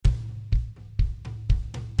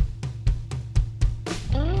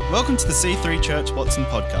Welcome to the C3 Church Watson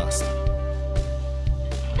podcast.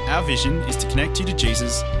 Our vision is to connect you to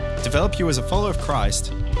Jesus, develop you as a follower of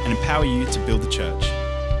Christ, and empower you to build the church.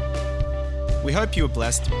 We hope you are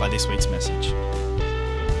blessed by this week's message.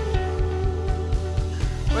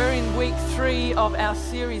 We're in week 3 of our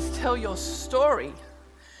series, Tell Your Story.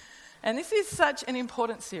 And this is such an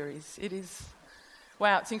important series. It is,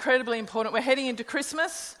 wow, it's incredibly important. We're heading into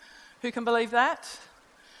Christmas. Who can believe that?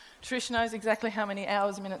 Trish knows exactly how many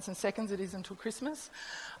hours, minutes and seconds it is until Christmas.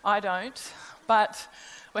 I don't. But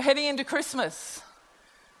we're heading into Christmas.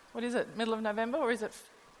 What is it, middle of November, or is it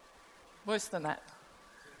worse than that?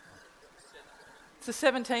 It's the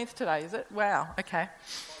 17th today, is it? Wow, okay.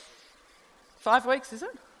 5 weeks, is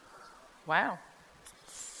it? Wow.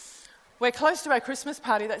 We're close to our Christmas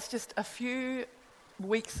party. That's just a few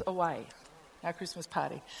weeks away, our Christmas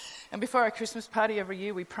party. And before our Christmas party every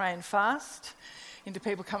year, we pray and fast into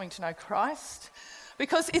people coming to know Christ,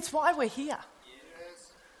 because it's why we're here.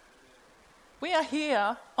 Yes. We are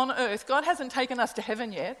here on earth. God hasn't taken us to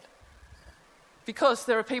heaven yet because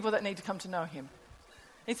there are people that need to come to know him.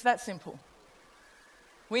 It's that simple.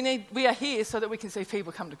 We are here so that we can see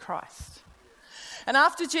people come to Christ. And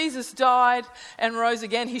after Jesus died and rose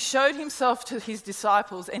again, he showed himself to his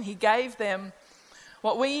disciples and he gave them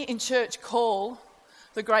what we in church call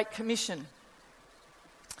the Great Commission.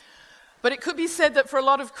 But it could be said that for a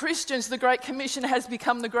lot of Christians, the Great Commission has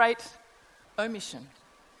become the Great Omission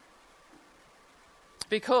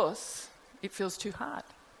because it feels too hard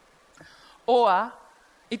or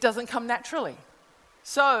it doesn't come naturally.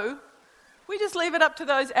 So we just leave it up to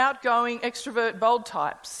those outgoing, extrovert, bold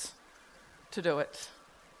types to do it.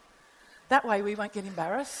 That way we won't get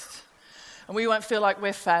embarrassed and we won't feel like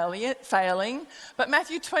we're failing. But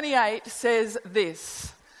Matthew 28 says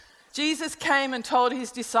this: Jesus came and told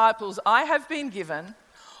his disciples, I have been given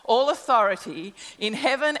all authority in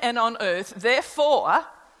heaven and on earth. Therefore,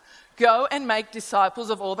 go and make disciples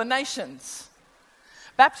of all the nations,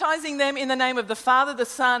 baptizing them in the name of the Father, the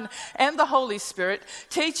Son, and the Holy Spirit.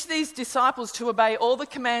 Teach these disciples to obey all the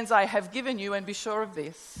commands I have given you, and be sure of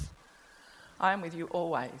this: I am with you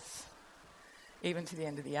always, even to the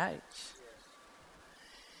end of the age.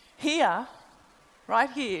 Here, right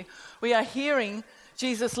here, we are hearing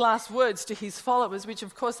Jesus' last words to his followers, which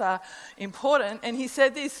of course are important. And he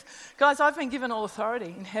said this: guys, I've been given all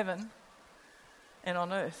authority in heaven and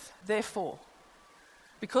on earth. Therefore,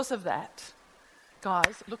 because of that,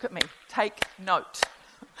 guys, look at me, take note.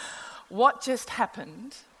 What just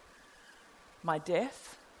happened, my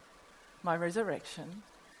death, my resurrection,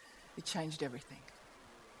 it changed everything.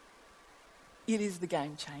 It is the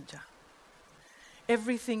game changer.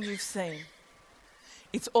 Everything you've seen,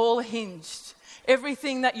 it's all hinged.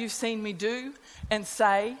 Everything that you've seen me do and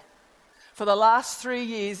say for the last 3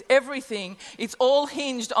 years, everything, it's all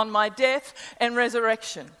hinged on my death and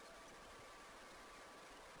resurrection.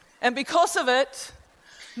 And because of it,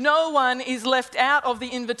 no one is left out of the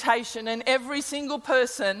invitation, and every single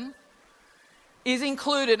person is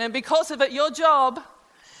included. And because of it, your job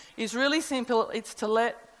is really simple. It's to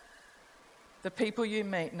let the people you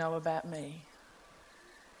meet know about me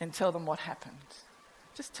and tell them what happened.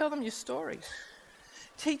 Just tell them your story.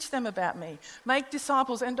 Teach them about me. Make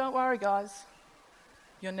disciples. And don't worry, guys.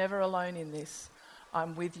 You're never alone in this.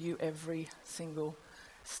 I'm with you every single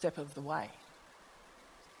step of the way.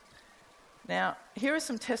 Now, here are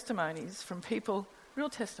some testimonies from people, real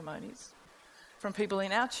testimonies, from people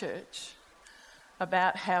in our church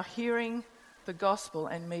about how hearing the gospel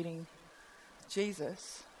and meeting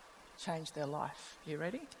Jesus changed their life. You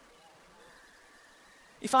ready?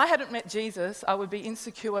 If I hadn't met Jesus, I would be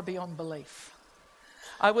insecure beyond belief.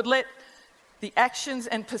 I would let the actions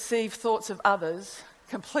and perceived thoughts of others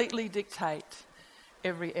completely dictate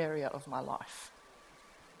every area of my life.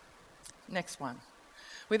 Next one.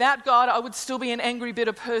 Without God, I would still be an angry,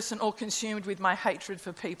 bitter person, or consumed with my hatred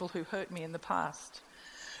for people who hurt me in the past.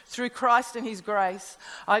 Through Christ and his grace,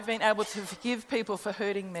 I've been able to forgive people for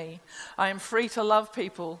hurting me. I am free to love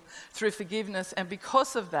people through forgiveness, and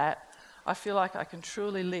because of that, I feel like I can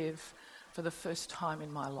truly live for the first time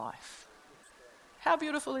in my life. How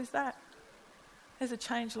beautiful is that? There's a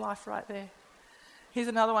changed life right there. Here's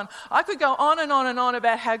another one. I could go on and on and on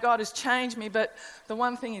about how God has changed me, but the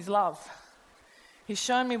one thing is love. He's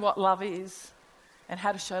shown me what love is and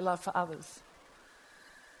how to show love for others.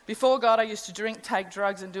 Before God, I used to drink, take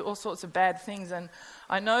drugs, and do all sorts of bad things, and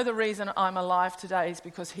I know the reason I'm alive today is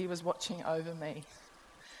because he was watching over me.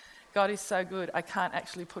 God is so good, I can't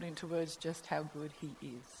actually put into words just how good he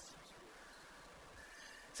is.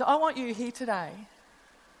 So I want you here today,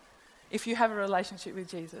 if you have a relationship with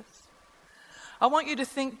Jesus, I want you to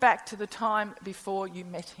think back to the time before you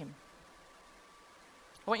met him.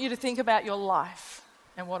 I want you to think about your life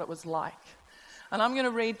and what it was like. And I'm going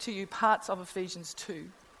to read to you parts of Ephesians 2.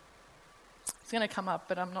 It's going to come up,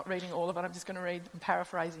 but I'm not reading all of it. I'm just going to read and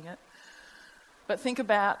paraphrasing it. But think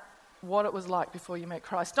about what it was like before you met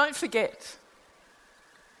Christ. Don't forget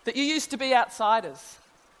that you used to be outsiders.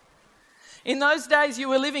 In those days, you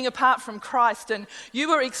were living apart from Christ and you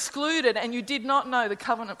were excluded and you did not know the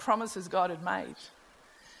covenant promises God had made.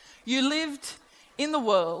 You lived in the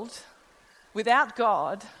world without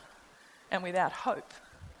God and without hope.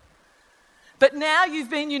 But now you've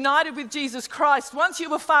been united with Jesus Christ. Once you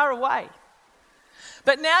were far away.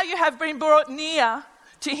 But now you have been brought near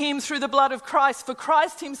to him through the blood of Christ. For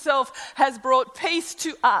Christ himself has brought peace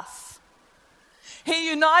to us. He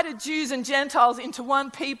united Jews and Gentiles into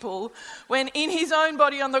one people when in his own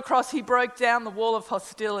body on the cross he broke down the wall of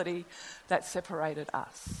hostility that separated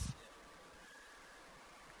us.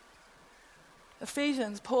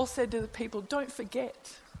 Ephesians, Paul said to the people, don't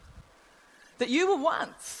forget that you were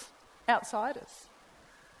once outsiders.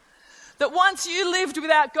 That once you lived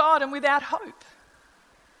without God and without hope.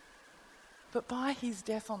 But by his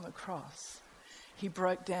death on the cross, he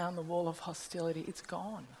broke down the wall of hostility. It's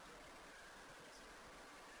gone.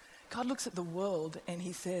 God looks at the world and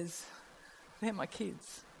he says, they're my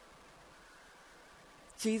kids.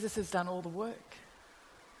 Jesus has done all the work.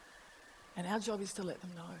 And our job is to let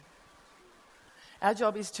them know. Our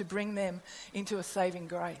job is to bring them into a saving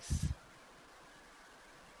grace.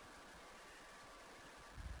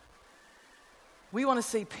 We want to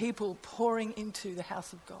see people pouring into the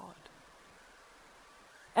house of God.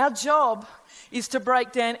 Our job is to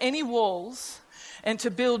break down any walls and to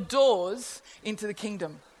build doors into the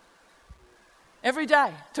kingdom. Every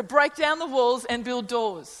day, to break down the walls and build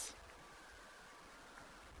doors.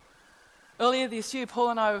 Earlier this year, Paul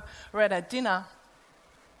and I were at a dinner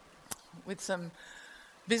with some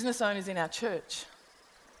business owners in our church.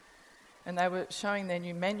 And they were showing their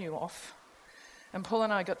new menu off. And Paul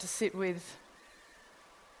and I got to sit with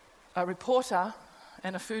a reporter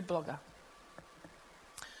and a food blogger.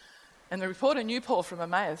 And the reporter knew Paul from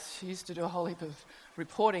Emmaus. She used to do a whole heap of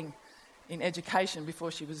reporting in education before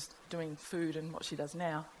she was doing food and what she does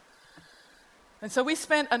now. And so we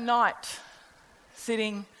spent a night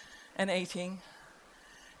sitting and eating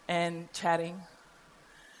and chatting.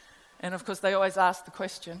 And of course they always ask the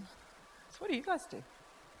question, so what do you guys do?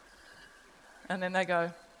 And then they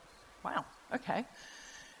go, wow, okay.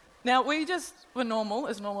 Now we just were normal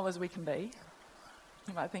as we can be.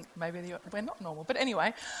 You might think maybe we're not normal. But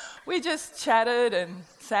anyway, we just chatted and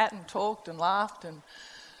sat and talked and laughed and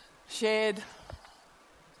shared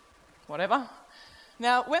whatever.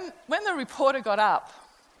 Now, when the reporter got up,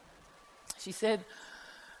 she said,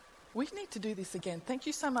 we need to do this again. Thank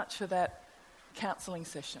you so much for that counselling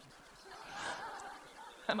session.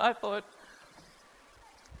 And I thought,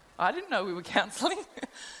 I didn't know we were counselling.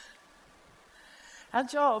 Our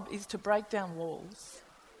job is to break down walls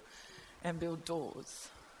and build doors.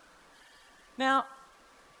 Now,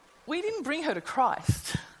 we didn't bring her to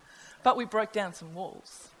Christ, but we broke down some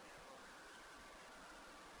walls.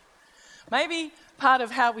 Maybe part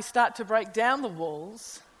of how we start to break down the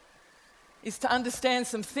walls is to understand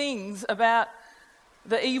some things about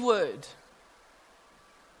the E word.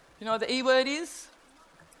 You know what the E word is?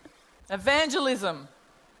 Evangelism.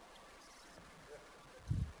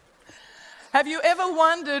 Have you ever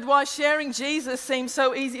wondered why sharing Jesus seems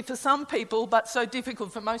so easy for some people but so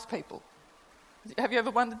difficult for most people? Have you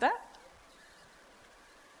ever wondered that?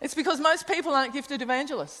 It's because most people aren't gifted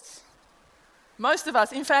evangelists. Most of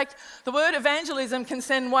us. In fact, the word evangelism can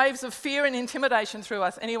send waves of fear and intimidation through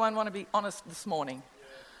us. Anyone want to be honest this morning?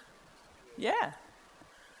 Yeah.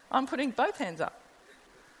 I'm putting both hands up.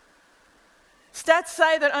 Stats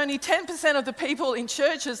say that only 10% of the people in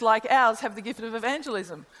churches like ours have the gift of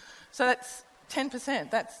evangelism. So that's 10%.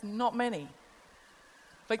 That's not many.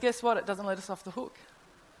 But guess what? It doesn't let us off the hook.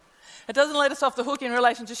 It doesn't let us off the hook in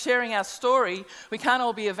relation to sharing our story. We can't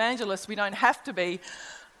all be evangelists. We don't have to be.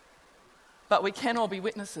 But we can all be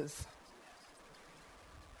witnesses.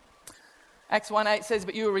 Acts 1:8 says,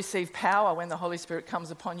 but you will receive power when the Holy Spirit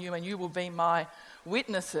comes upon you, and you will be my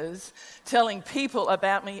witnesses, telling people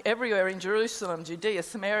about me everywhere in Jerusalem, Judea,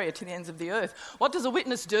 Samaria, to the ends of the earth. What does a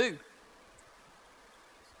witness do?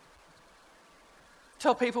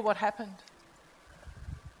 Tell people what happened.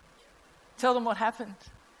 Tell them what happened.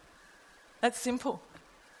 That's simple.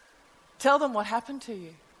 Tell them what happened to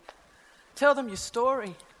you. Tell them your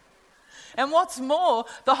story. And what's more,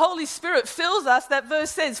 the Holy Spirit fills us, that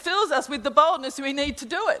verse says, fills us with the boldness we need to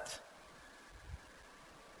do it.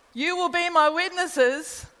 You will be my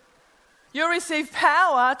witnesses You'll receive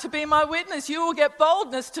power to be my witness. You will get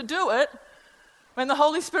boldness to do it when the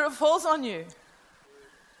Holy Spirit falls on you.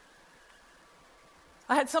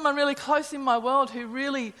 I had someone really close in my world who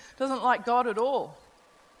really doesn't like God at all.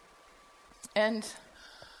 And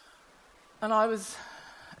I was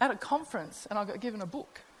at a conference and I got given a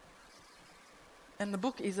book. And the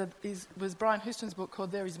book was Brian Houston's book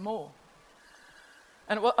called There Is More.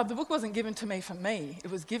 And the book wasn't given to me for me.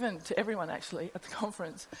 It was given to everyone actually at the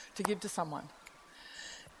conference to give to someone.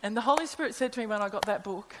 And the Holy Spirit said to me when I got that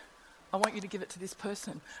book, I want you to give it to this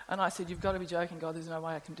person. And I said, you've got to be joking, God, there's no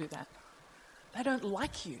way I can do that. They don't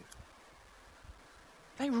like you.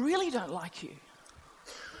 They really don't like you.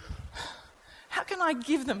 How can I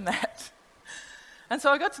give them that? And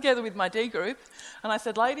so I got together with my D group and I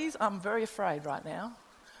said, ladies, I'm very afraid right now,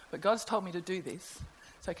 but God's told me to do this.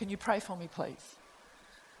 So can you pray for me, please?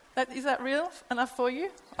 Is that real enough for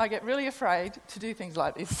you? I get really afraid to do things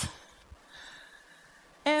like this.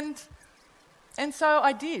 And so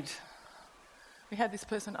I did. We had this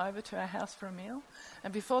person over to our house for a meal,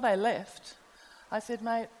 and before they left, I said,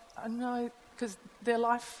 mate, I know, because their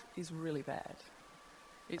life is really bad.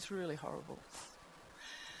 It's really horrible.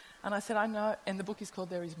 And I said, I know, and the book is called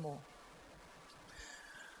There Is More.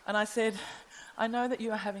 And I said, I know that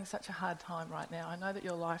you are having such a hard time right now. I know that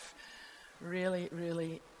your life really,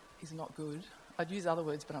 really is not good. I'd use other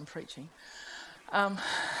words, but I'm preaching. I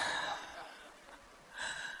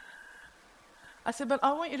said, but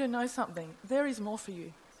I want you to know something. There is more for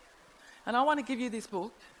you. And I want to give you this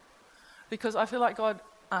book because I feel like God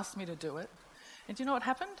asked me to do it. And do you know what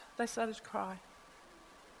happened? They started to cry.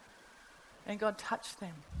 And God touched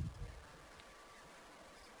them.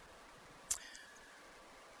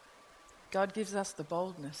 God gives us the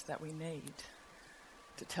boldness that we need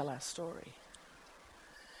to tell our story.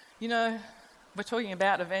 You know, we're talking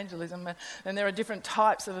about evangelism, and there are different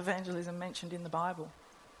types of evangelism mentioned in the Bible.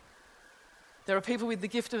 There are people with the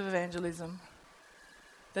gift of evangelism.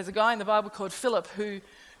 There's a guy in the Bible called Philip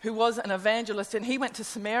who was an evangelist, and he went to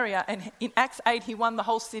Samaria, and in Acts 8 he won the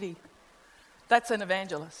whole city. That's an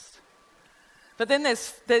evangelist. But then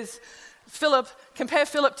there's Philip. Compare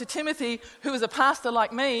Philip to Timothy, who was a pastor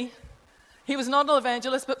like me. He was not an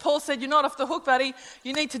evangelist, but Paul said, you're not off the hook, buddy.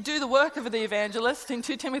 You need to do the work of the evangelist. In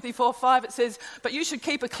 2 Timothy 4:5 it says, but you should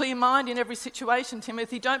keep a clear mind in every situation,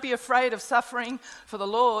 Timothy. Don't be afraid of suffering for the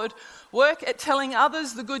Lord. Work at telling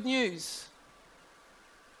others the good news.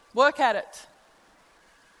 Work at it.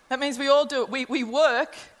 That means we all do it. We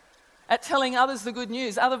work at telling others the good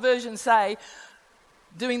news. Other versions say,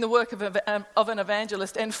 doing the work of an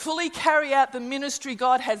evangelist, and fully carry out the ministry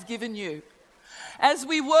God has given you. As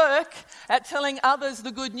we work at telling others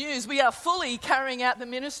the good news, we are fully carrying out the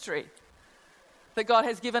ministry that God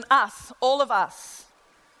has given us, all of us.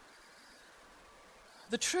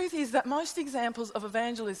 The truth is that most examples of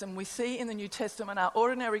evangelism we see in the New Testament are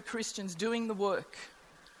ordinary Christians doing the work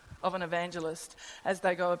of an evangelist as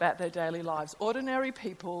they go about their daily lives. Ordinary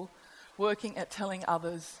people working at telling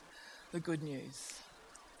others the good news.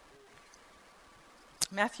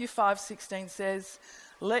 Matthew 5:16 says,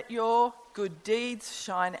 let your good deeds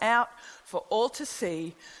shine out for all to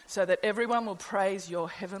see, so that everyone will praise your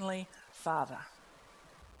heavenly Father.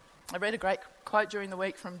 I read a great quote during the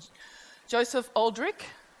week from Joseph Aldrich,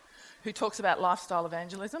 who talks about lifestyle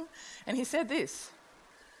evangelism, and he said this: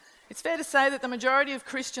 it's fair to say that the majority of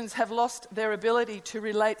Christians have lost their ability to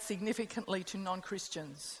relate significantly to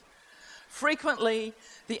non-Christians. Frequently,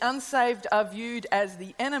 the unsaved are viewed as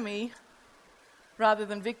the enemy rather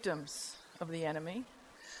than victims of the enemy.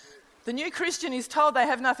 The new Christian is told they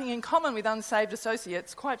have nothing in common with unsaved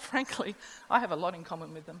associates. Quite frankly, I have a lot in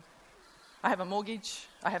common with them. I have a mortgage,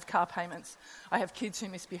 I have car payments, I have kids who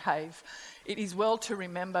misbehave. It is well to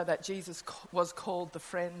remember that Jesus was called the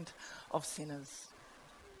friend of sinners.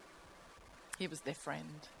 He was their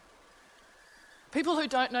friend. People who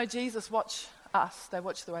don't know Jesus watch us. They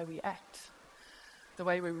watch the way we act, the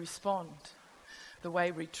way we respond, the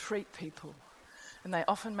way we treat people. And they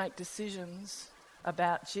often make decisions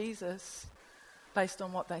about Jesus based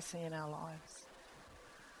on what they see in our lives.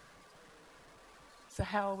 So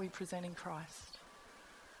how are we presenting Christ?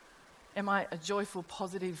 Am I a joyful,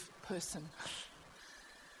 positive person?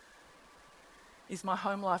 Is my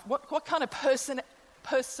home life, what kind of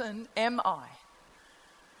person am I?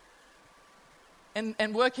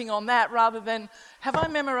 And working on that rather than, have I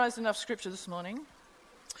memorized enough scripture this morning?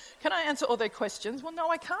 Can I answer all their questions? Well,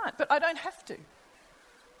 no, I can't, but I don't have to.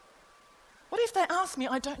 What if they ask me,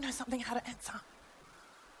 I don't know something how to answer?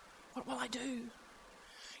 What will I do?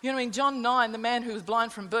 You know, in John 9, the man who was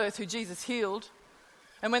blind from birth, who Jesus healed,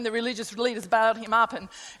 And when the religious leaders bailed him up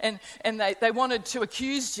and they wanted to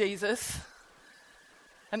accuse Jesus,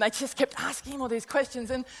 and they just kept asking him all these questions,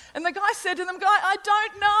 and the guy said to them, I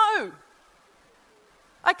don't know.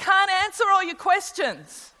 I can't answer all your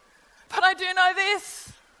questions, but I do know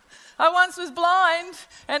this. I once was blind,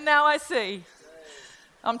 and now I see.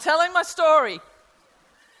 I'm telling my story.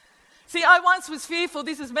 See, I once was fearful.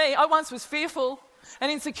 This is me. I once was fearful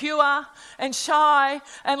and insecure and shy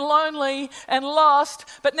and lonely and lost,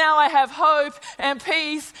 but now I have hope and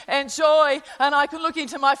peace and joy, and I can look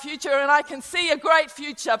into my future and I can see a great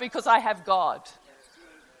future because I have God.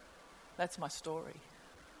 That's my story.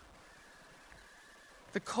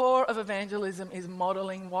 The core of evangelism is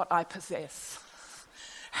modeling what I possess,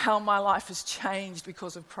 how my life has changed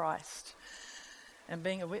because of Christ, and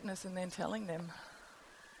being a witness and then telling them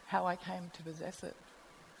how I came to possess it.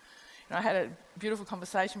 I had a beautiful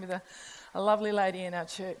conversation with a lovely lady in our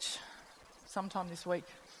church sometime this week.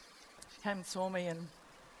 She came and saw me,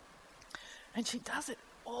 and she does it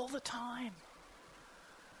all the time.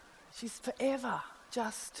 She's forever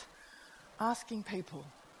just asking people,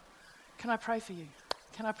 can I pray for you?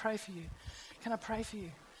 Can I pray for you? Can I pray for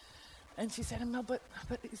you? And she said, Mel, but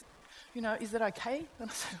is that okay? And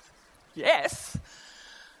I said,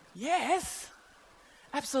 yes,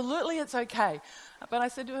 absolutely it's okay. But I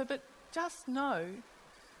said to her, but just know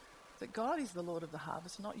that God is the Lord of the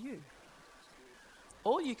harvest, not you.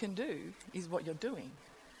 All you can do is what you're doing.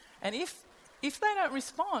 And if they don't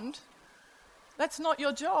respond, that's not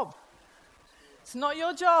your job. It's not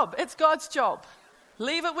your job. It's God's job.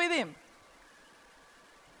 Leave it with him.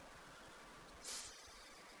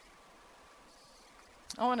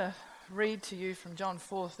 I want to read to you from John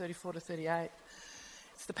 4:34-38.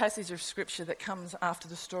 It's the passage of scripture that comes after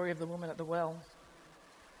the story of the woman at the well,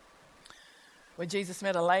 where Jesus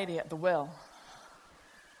met a lady at the well.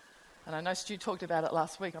 And I know Stu talked about it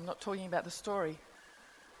last week. I'm not talking about the story.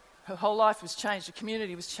 Her whole life was changed. The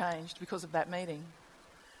community was changed because of that meeting.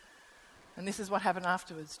 And this is what happened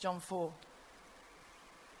afterwards. John 4.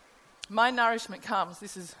 My nourishment comes,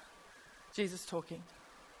 this is Jesus talking.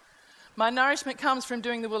 My nourishment comes from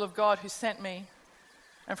doing the will of God who sent me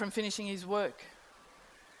and from finishing his work.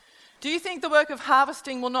 Do you think the work of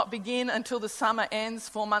harvesting will not begin until the summer ends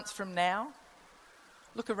 4 months from now?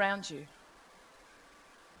 Look around you.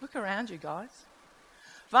 Look around you, guys.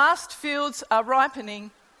 Vast fields are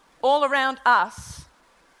ripening all around us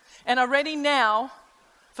and are ready now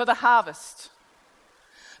for the harvest.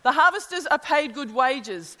 The harvesters are paid good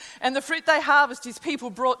wages, and the fruit they harvest is people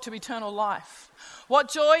brought to eternal life.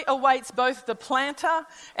 What joy awaits both the planter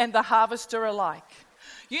and the harvester alike.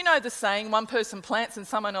 You know the saying, one person plants and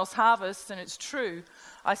someone else harvests, and it's true.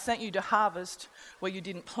 I sent you to harvest where you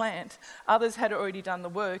didn't plant. Others had already done the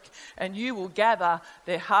work, and you will gather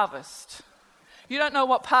their harvest. You don't know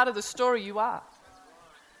what part of the story you are.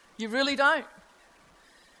 You really don't.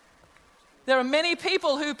 There are many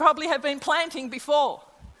people who probably have been planting before.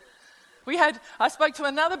 I spoke to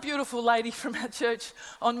another beautiful lady from our church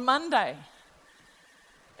on Monday,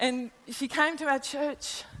 and she came to our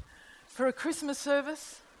church for a Christmas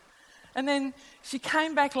service, and then she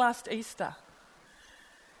came back last Easter,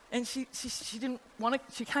 and she didn't want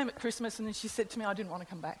to. She came at Christmas, and then she said to me, "I didn't want to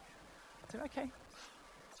come back." I said, "Okay,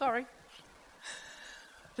 sorry."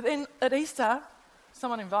 But then at Easter,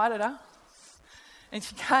 someone invited her, and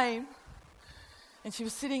she came, and she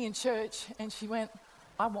was sitting in church, and she went,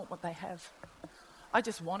 I want what they have. I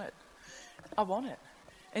just want it. I want it.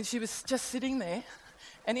 And she was just sitting there,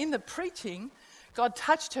 and in the preaching, God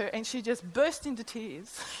touched her, and she just burst into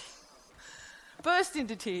tears,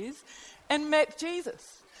 and met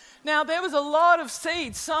Jesus. Now, there was a lot of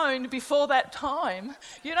seed sown before that time.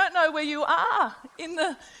 You don't know where you are in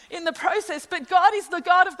the process, but God is the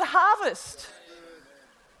God of the harvest.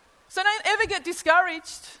 So don't ever get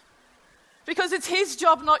discouraged, because it's his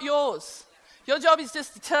job, not yours. Your job is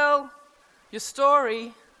just to tell your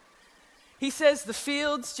story. He says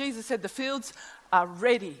Jesus said the fields are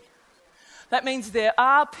ready. That means there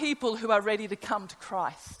are people who are ready to come to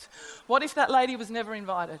Christ. What if that lady was never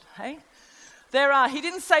invited, hey? There are. He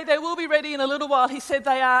didn't say they will be ready in a little while. He said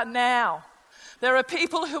they are now. There are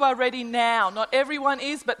people who are ready now. Not everyone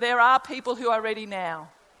is, but there are people who are ready now.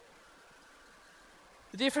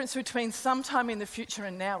 The difference between sometime in the future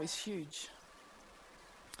and now is huge.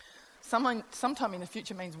 Sometime in the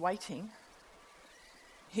future means waiting.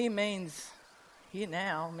 Here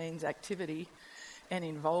now means activity and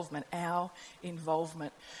involvement, our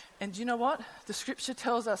involvement. And do you know what? The scripture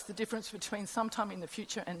tells us the difference between sometime in the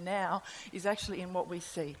future and now is actually in what we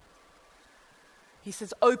see. He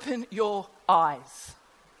says, open your eyes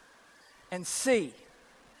and see.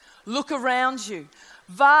 Look around you.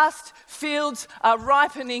 Vast fields are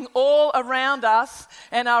ripening all around us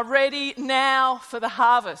and are ready now for the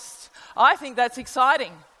harvest. I think that's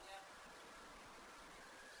exciting.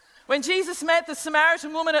 When Jesus met the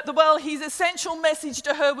Samaritan woman at the well, his essential message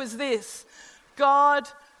to her was this: God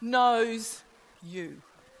knows you.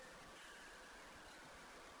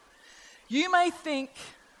 You may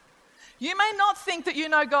not think that you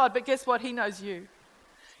know God, but guess what? He knows you.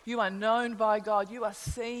 You are known by God. You are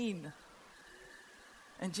seen.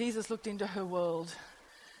 And Jesus looked into her world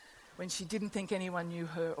when she didn't think anyone knew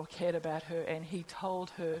her or cared about her, and he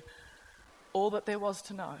told her all that there was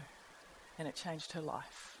to know, and it changed her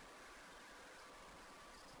life.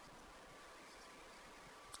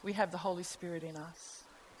 We have the Holy Spirit in us.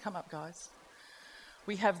 Come up, guys.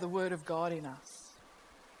 We have the Word of God in us.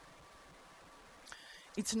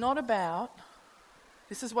 It's not about,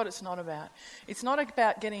 this is what it's not about. It's not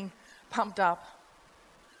about getting pumped up.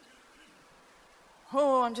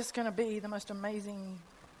 Oh, I'm just going to be the most amazing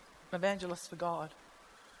evangelist for God.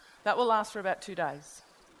 That will last for about 2 days,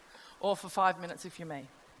 or for 5 minutes if you're me.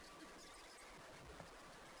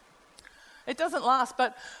 It doesn't last,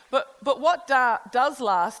 but what does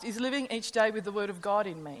last is living each day with the Word of God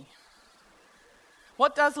in me.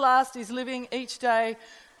 What does last is living each day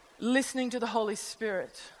listening to the Holy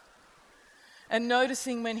Spirit and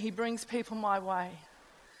noticing when He brings people my way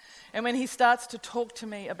and when He starts to talk to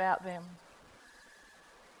me about them.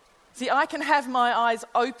 See, I can have my eyes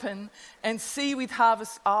open and see with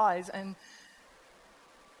harvest eyes and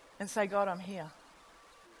say, God, I'm here.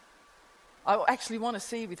 I actually want to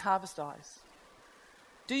see with harvest eyes.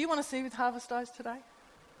 Do you want to see with harvest eyes today?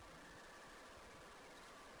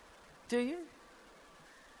 Do you?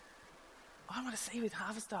 I want to see with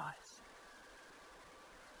harvest eyes.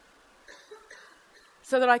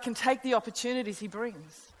 So that I can take the opportunities He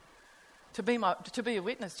brings to be a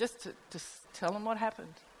witness, just to tell Him what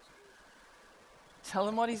happened. Tell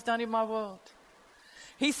Him what He's done in my world.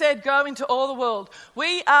 He said, go into all the world.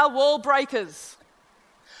 We are wall breakers.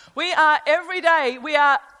 We are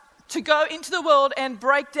to go into the world and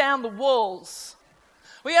break down the walls.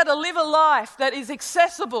 We are to live a life that is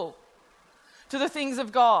accessible to the things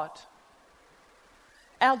of God.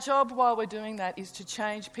 Our job while we're doing that is to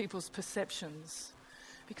change people's perceptions,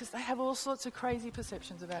 because they have all sorts of crazy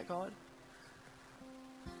perceptions about God.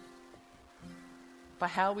 By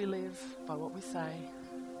how we live, by what we say.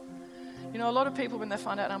 You know, a lot of people, when they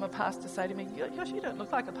find out I'm a pastor, say to me, Josh, you don't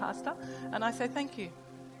look like a pastor. And I say, thank you.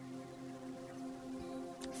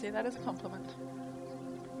 See that as a compliment.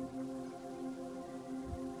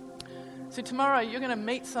 So tomorrow you're going to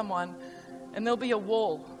meet someone and there'll be a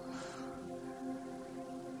wall.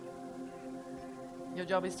 Your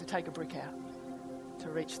job is to take a brick out, to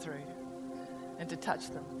reach through and to touch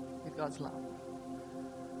them with God's love.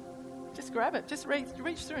 Just grab it. Just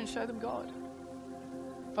reach through and show them God.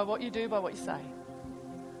 By what you do, by what you say.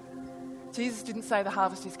 Jesus didn't say the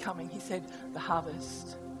harvest is coming. He said the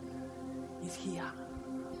harvest is here.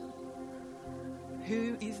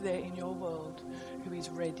 Who is there in your world who is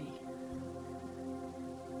ready?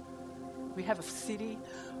 We have a city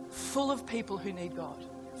full of people who need God.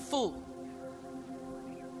 Full.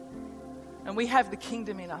 And we have the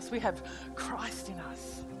kingdom in us. We have Christ in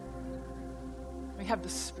us. We have the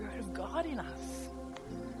Spirit of God in us.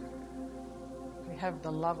 We have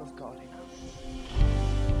the love of God in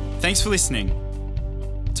us. Thanks for listening.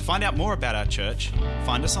 To find out more about our church,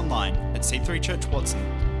 find us online at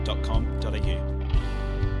c3churchwatson.com.au.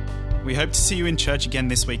 We hope to see you in church again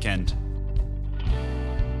this weekend.